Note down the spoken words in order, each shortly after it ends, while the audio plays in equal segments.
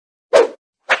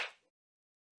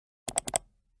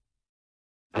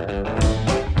Hi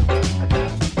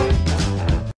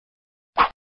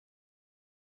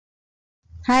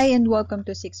and welcome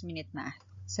to 6-Minute Math.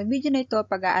 Sa video na ito,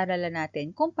 pag-aaralan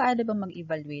natin kung paano bang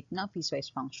mag-evaluate ng piecewise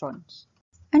functions.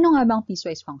 Ano nga bang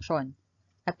piecewise function?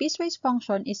 A piecewise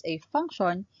function is a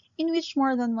function in which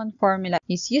more than one formula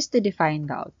is used to define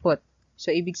the output.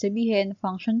 So, ibig sabihin,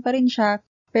 function pa rin siya,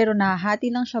 pero nahahati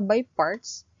lang siya by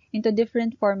parts into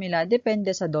different formula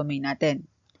depende sa domain natin.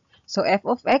 So, f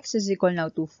of x is equal now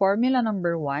to formula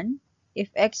number 1 if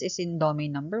x is in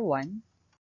domain number 1.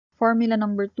 Formula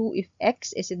number 2 if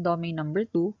x is in domain number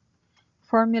 2.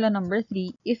 Formula number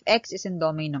 3 if x is in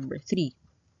domain number 3.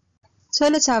 So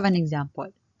let's have an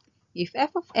example. If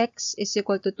f of x is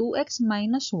equal to 2x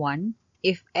minus 1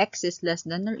 if x is less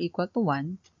than or equal to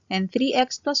 1, and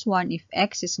 3x plus 1 if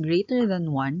x is greater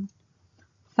than 1,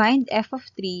 find f of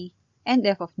 3 and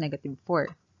f of negative 4.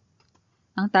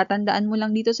 Ang tatandaan mo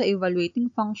lang dito sa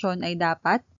evaluating function ay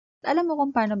dapat alam mo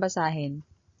kung paano basahin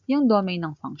yung domain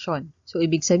ng function. So,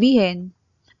 ibig sabihin,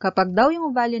 kapag daw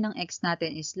yung value ng x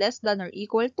natin is less than or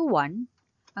equal to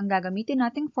 1, ang gagamitin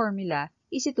nating formula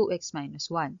is si 2x minus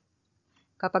 1.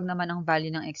 Kapag naman ang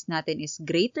value ng x natin is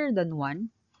greater than 1,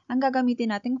 ang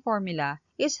gagamitin nating formula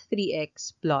is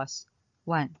 3x plus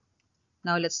 1.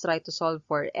 Now, let's try to solve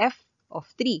for f of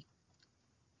 3.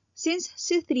 Since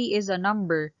si 3 is a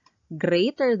number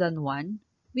greater than 1,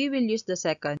 we will use the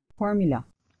second formula.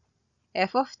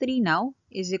 F of 3 now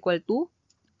is equal to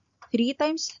 3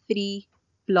 times 3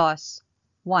 plus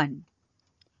 1.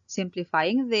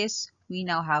 Simplifying this, we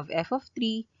now have f of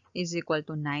 3 is equal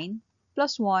to 9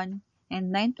 plus 1,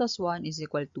 and 9 plus 1 is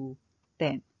equal to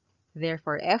 10.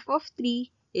 Therefore, f of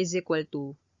 3 is equal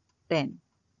to 10.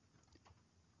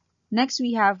 Next,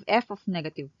 we have f of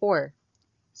negative 4.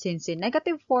 Since a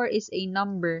negative 4 is a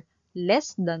number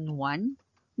less than 1,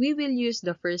 we will use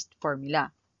the first formula.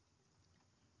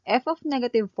 F of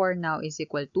negative 4 now is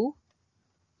equal to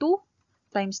 2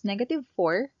 times negative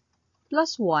 4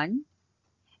 plus 1,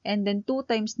 and then 2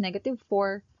 times negative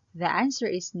 4, the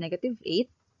answer is negative 8,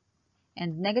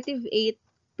 and negative 8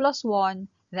 plus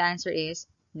 1, the answer is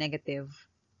negative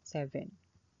 7.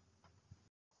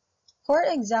 For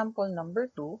example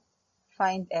number 2,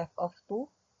 find f of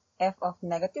 2, f of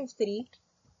negative 3,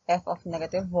 f of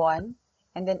negative 1,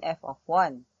 and then f of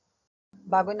 1.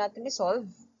 Bago natin isolve,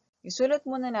 isulat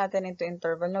muna natin into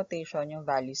interval notation yung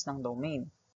values ng domain.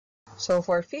 So,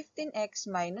 for 15x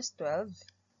minus 12,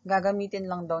 gagamitin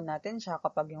lang daw natin siya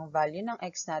kapag yung value ng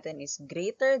x natin is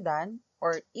greater than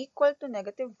or equal to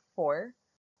negative 4,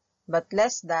 but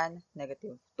less than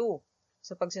negative 2.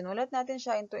 So, pag sinulat natin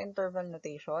siya into interval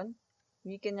notation,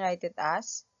 we can write it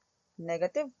as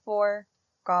negative 4,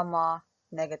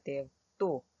 negative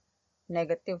 2.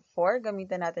 Negative 4,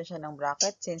 gamitan natin siya ng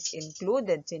bracket since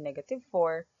included si negative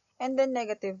 4, and then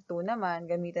negative 2 naman,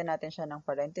 gamitan natin siya ng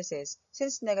parenthesis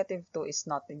since negative 2 is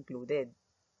not included.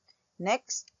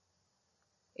 Next,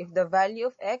 if the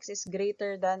value of x is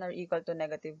greater than or equal to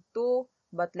negative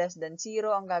 2 but less than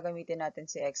 0, ang gagamitin natin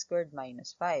si x squared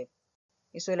minus 5.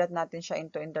 Isulat natin siya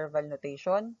into interval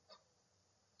notation.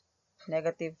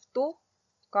 Negative 2,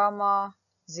 0.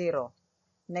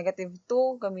 Negative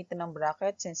 2, gamitan ng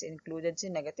bracket since included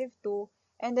si negative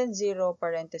 2, and then 0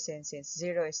 parenthesis since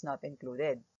 0 is not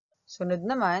included. Sunod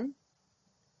naman,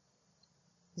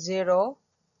 0,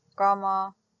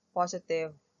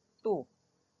 positive 2.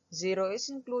 0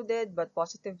 is included but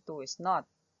positive 2 is not.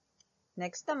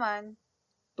 Next naman,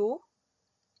 2,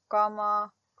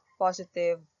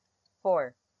 positive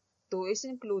 4. 2 is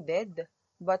included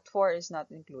but 4 is not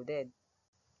included.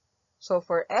 So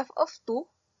for f of 2,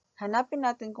 hanapin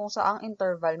natin kung saang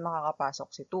interval makakapasok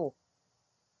si 2.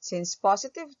 Since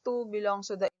positive 2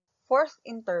 belongs to the fourth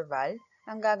interval,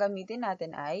 ang gagamitin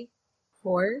natin ay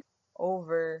 4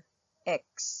 over x.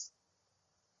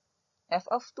 F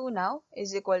of 2 now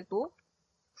is equal to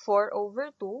 4 over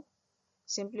 2.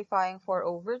 Simplifying 4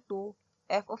 over 2,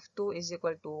 f of 2 is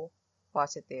equal to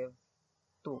positive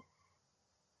 2.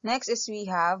 Next is we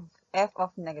have f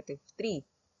of negative 3.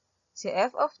 Si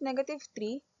f of negative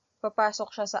 3, papasok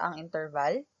siya sa ang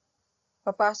interval.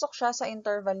 Papasok siya sa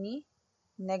interval ni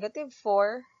negative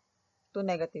 4 to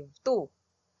negative 2.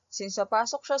 Since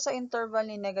papasok siya sa interval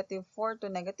ni negative 4 to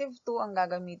negative 2, ang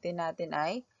gagamitin natin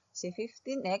ay si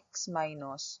 15x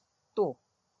minus 2.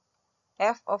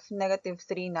 F of negative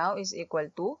 3 now is equal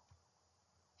to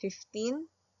 15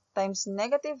 times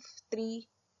negative 3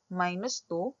 minus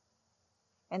 2.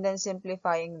 And then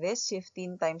simplifying this,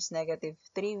 15 times negative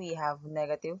 3, we have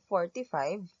negative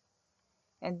 45.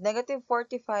 And negative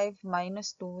 45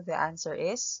 minus 2, the answer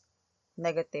is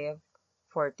negative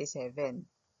 47.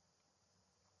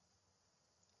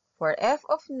 For f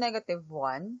of negative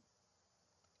 1,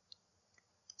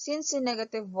 since si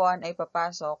negative 1 ay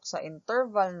papasok sa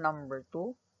interval number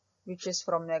 2, which is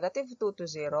from negative 2 to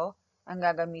 0, ang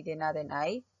gagamitin natin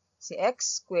ay si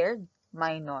x squared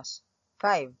minus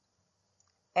 5.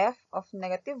 F of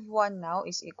negative 1 now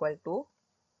is equal to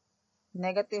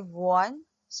negative 1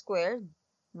 squared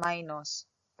minus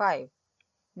 5.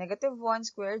 Negative 1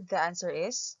 squared, the answer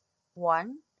is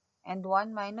 1. And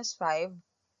 1 minus 5,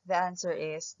 the answer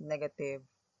is negative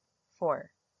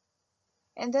 4.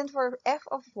 And then for f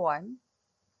of 1,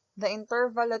 the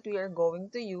interval that we are going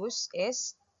to use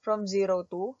is from 0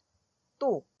 to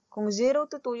 2. Kung 0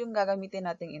 to 2 yung gagamitin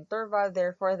nating interval,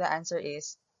 therefore the answer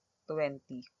is 20.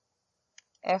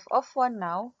 F of 1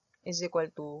 now is equal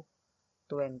to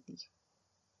 20.